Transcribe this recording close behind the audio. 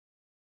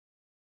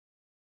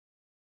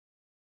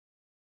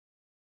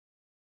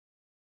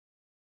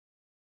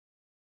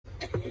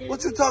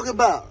What you talking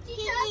about?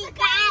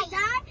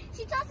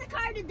 She tossed the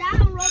car to die on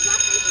Roblox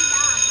and she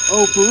died.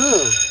 Oh, for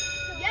real?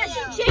 Yeah,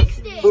 she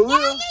jinxed it. For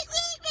real?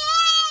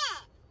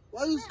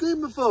 Why you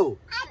screaming for?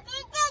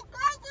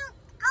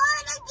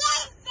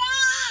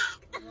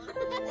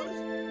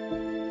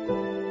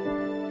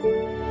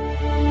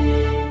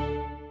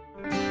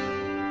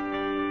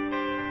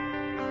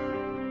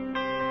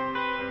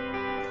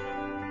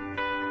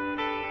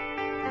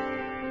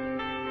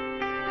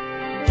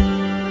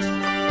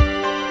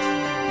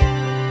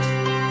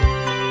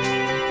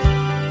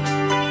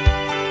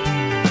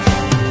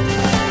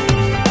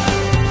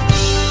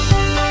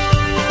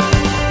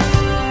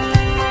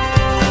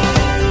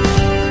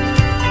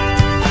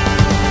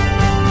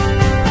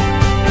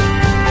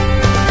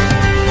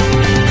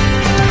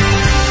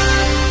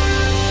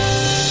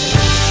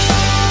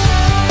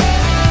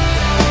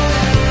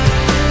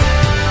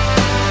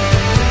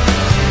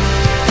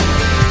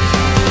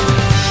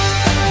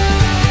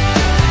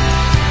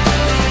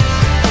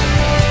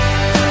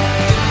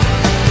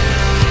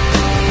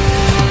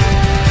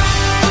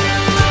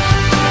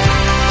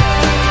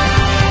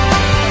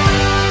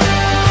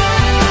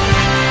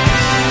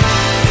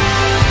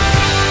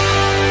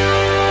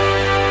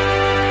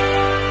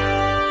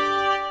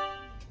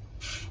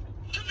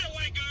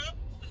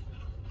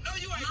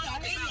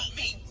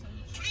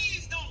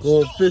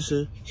 Going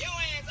fishing. Your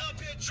ass up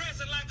here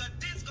dressing like a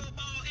disco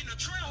ball in a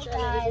trailer.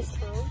 Guys,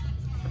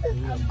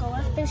 I'm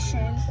going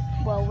fishing.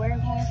 Well, we're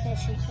going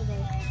fishing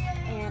today.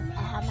 And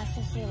I have my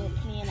sister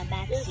with me in the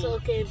back seat. It's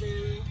okay,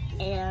 baby.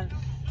 And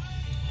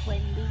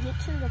when we get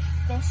to the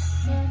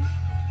fishing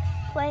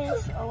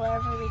place or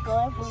wherever we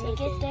go, when we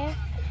get there,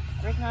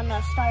 we're gonna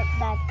start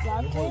back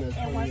vlogging.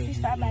 And once we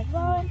start back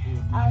vlogging,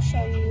 I'll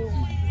show you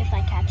if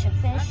I catch a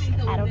fish.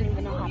 I don't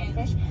even know how to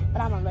fish,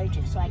 but I'm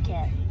allergic, so I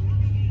can't.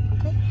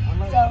 Okay?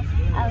 So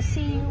I'll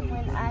see you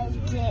when I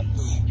get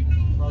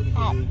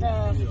at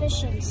the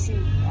fishing sea,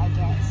 I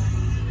guess.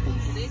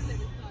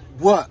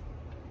 What?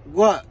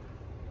 What?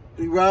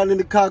 We riding in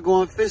the car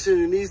going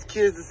fishing and these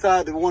kids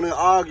decide they want to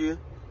argue.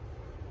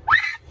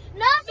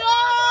 No!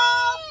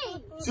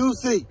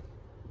 Juicy.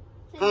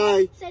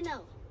 Hi. Say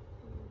no.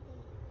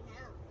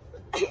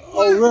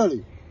 Oh,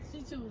 really? She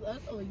chose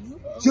us or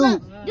you? Juice.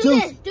 Do Juice.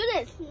 this. Do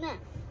this. No.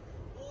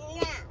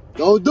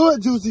 Don't do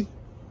it, Juicy.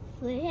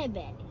 Put your head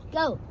back.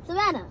 Go.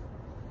 Savannah.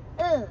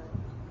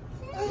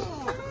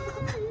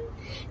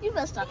 You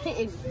better stop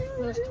hitting me.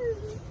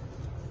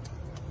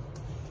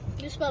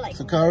 You smell like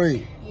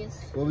Sakari, yes.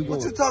 where we going?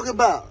 What you talking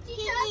about?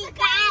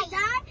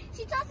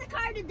 She tossed the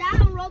car to die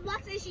on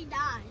Roblox and she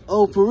died.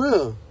 Oh, for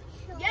real?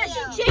 Yeah,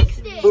 she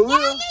jinxed it. For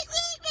real?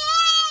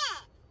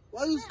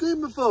 Why you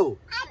screaming for?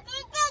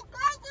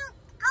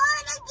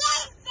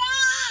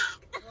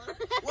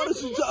 What is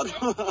she talking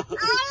about?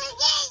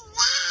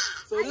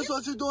 So this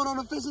what you doing on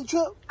a fishing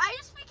trip? Are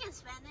you speaking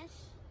Spanish?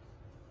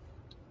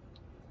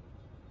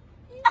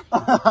 Who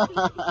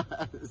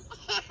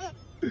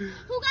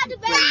got the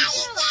better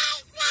shoe?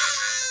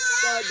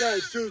 Stop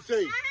that, Juicy. I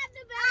have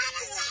the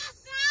better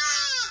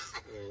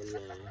shoe.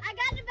 I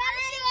got the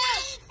better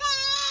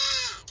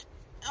shoe.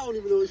 I don't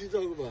even know what she's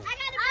talking about. I got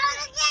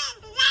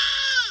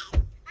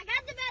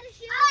the better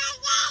shoe.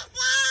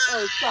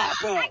 Oh, stop I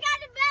her. got the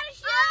better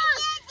shoe.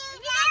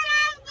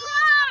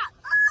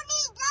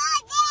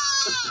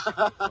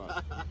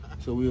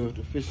 So we are at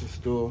the fishing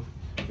store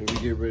and we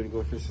get ready to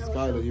go fishing.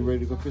 Skylar, you ready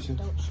to go fishing?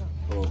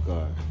 Oh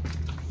God.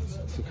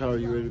 Sakara,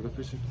 you ready to go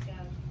fishing?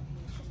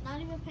 Not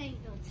even paying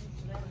no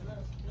attention.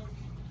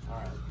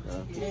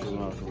 Got fishing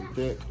off on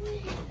deck.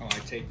 Oh, I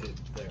taped it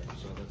there,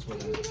 so that's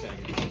what I'm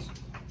tagging is.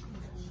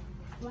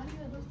 Okay.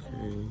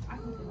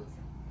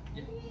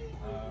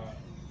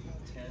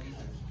 10.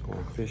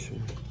 Going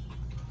fishing.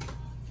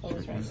 Check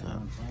this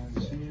out.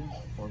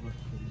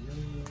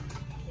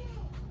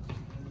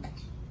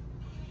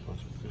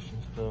 Bunch of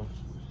fishing stuff.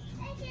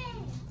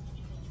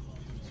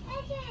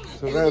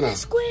 Savannah.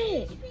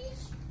 Squid.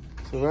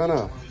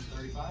 Savannah.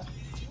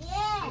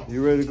 Yeah. You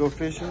ready to go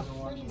fishing?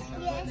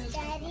 Yes,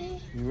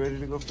 Daddy. You ready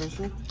to go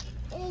fishing?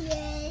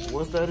 Yes.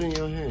 What's that in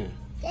your hand?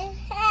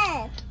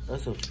 That's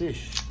That's a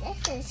fish. a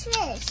fish.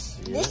 Yeah.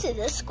 This is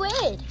a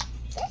squid.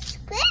 That's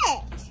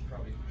squid.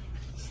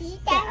 See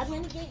that? I'm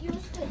gonna get you a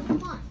squid.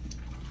 Come on.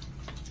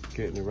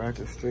 Getting the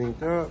racket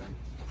stringed up.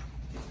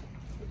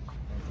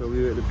 So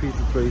we at the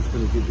pizza place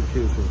gonna get the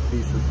kids some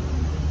pizza.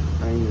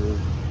 I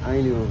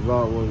ain't even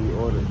vlog what we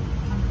ordered.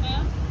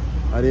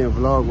 I didn't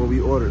vlog what we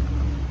ordered.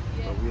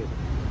 Yeah.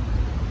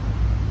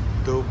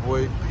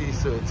 Doughboy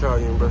Pizza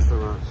Italian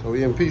restaurant. So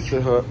we in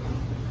Pizza Hut.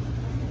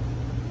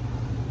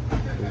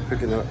 We're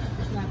picking up.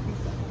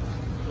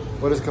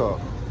 What is it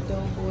called?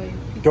 Doughboy.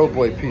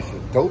 Doughboy Pizza.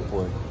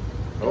 Doughboy.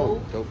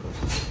 Oh, Doughboy.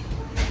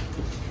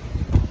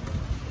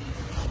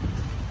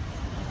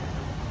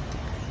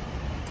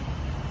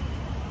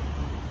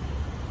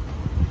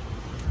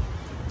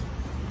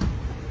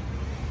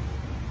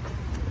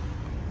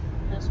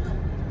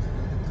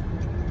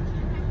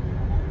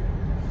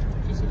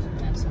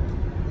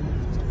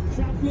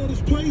 South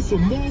Florida's place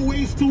and more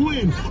ways to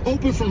win.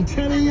 Open from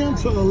 10 a.m.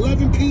 to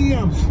 11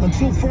 p.m.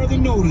 until further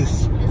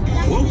notice.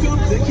 Woke up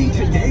thinking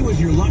today was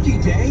your lucky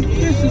day?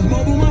 This is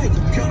Mobile Mike.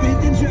 Come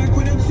hit the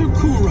jackpot at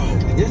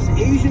Sakuro. This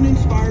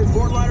Asian-inspired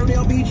Fort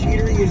Lauderdale Beach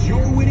eatery is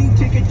your winning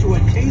ticket to a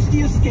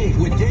tasty escape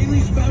with daily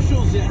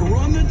specials that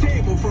run the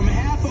table from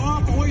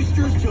half-off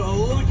oysters to a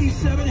Lucky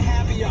 7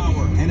 happy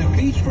hour and a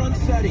beachfront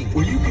setting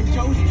where you can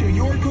toast to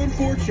your good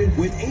fortune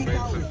with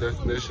 $8.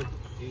 Destination.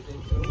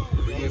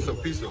 We're getting some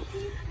pizza.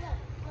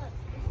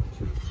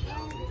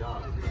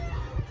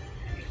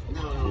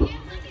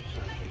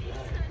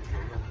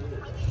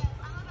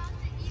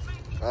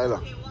 Ayla.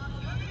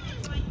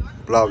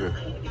 Blogger.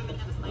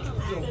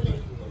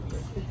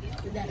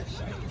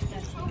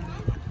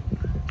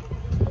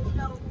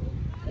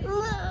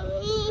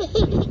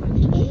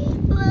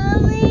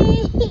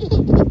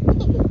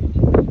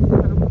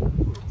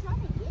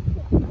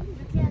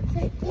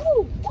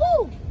 Ooh,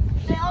 ooh!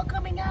 They all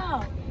coming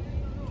out.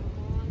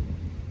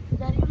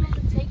 Daddy, you let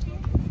him take it?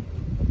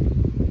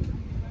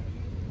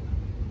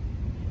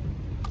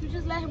 You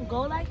just let him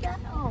go like that?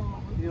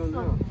 Oh, You don't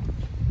know.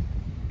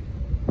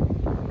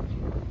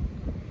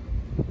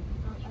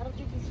 I don't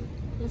think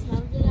that's not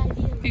a good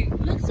idea.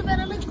 Look,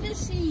 Savannah, look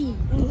fishy.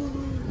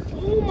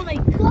 Oh my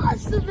gosh,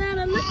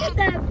 Savannah, look at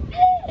that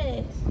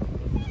fish.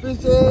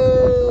 Fishy!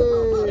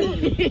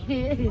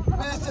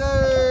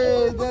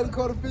 Fishy! Daddy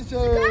caught a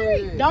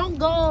fishy! Don't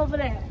go over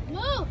there.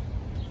 No.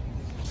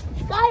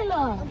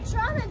 Skylar. I'm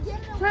trying to get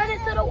it. Turn it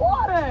to the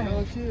water.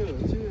 No, chill.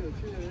 It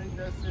ain't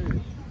that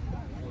serious.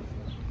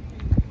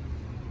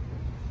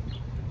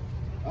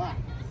 Ah,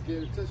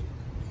 scared to touch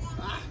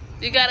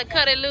it. You gotta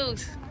cut it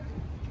loose.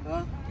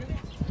 Huh?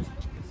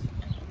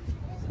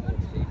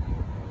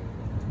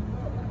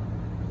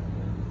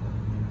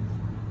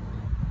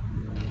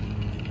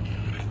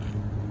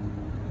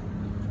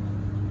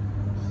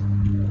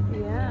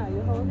 Yeah,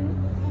 you hold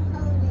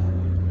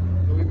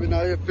it. So we've been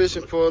out here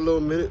fishing for a little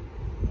minute.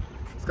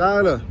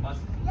 Skylar,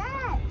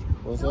 Dad,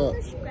 what's don't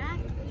up? distract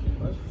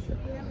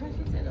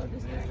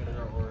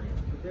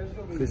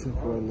me. Fishing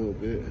for a little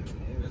bit.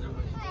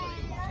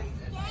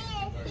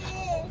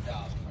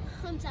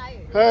 I'm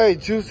tired. Hey,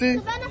 Juicy.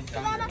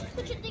 Savannah,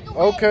 put your thing away.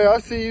 Okay, I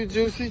see you,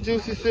 Juicy.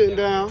 Juicy sitting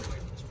down.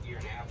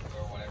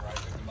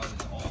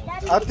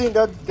 I think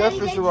that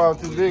fish around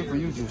too big for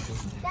you, Juicy.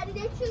 Daddy,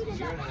 they chewed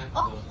it up.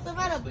 Oh,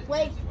 Savannah,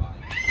 wait.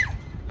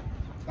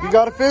 You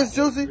got a fish,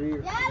 Juicy?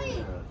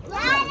 Daddy!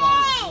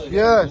 Daddy!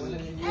 Yes.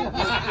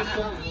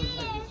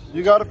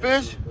 You got a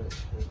fish?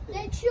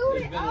 They chewed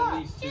it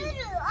up. Chewed it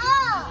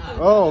up.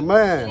 Oh,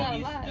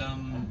 man.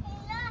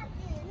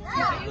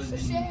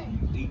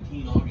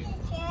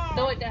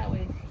 Throw it that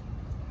way.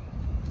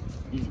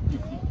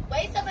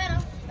 Wait,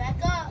 Savannah. Back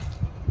up.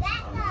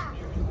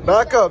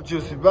 Back up,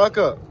 Juicy. Back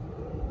up.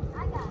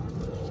 I got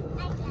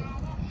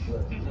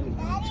it.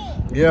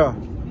 Daddy. Yeah.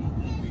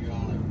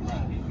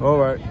 All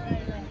right.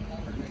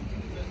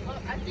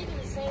 I think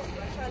it's the same.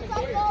 I'm trying to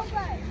Come get it.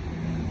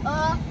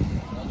 over.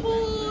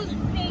 Who's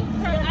pink?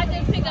 I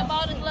didn't pick up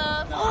all the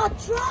gloves. Oh, I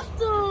dropped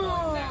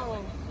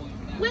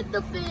them with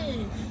the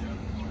fish.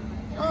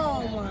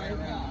 Oh my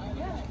God.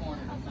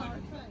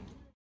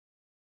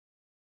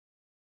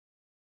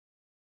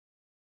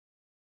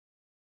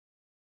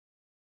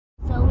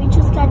 So we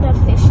just got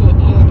done fishing.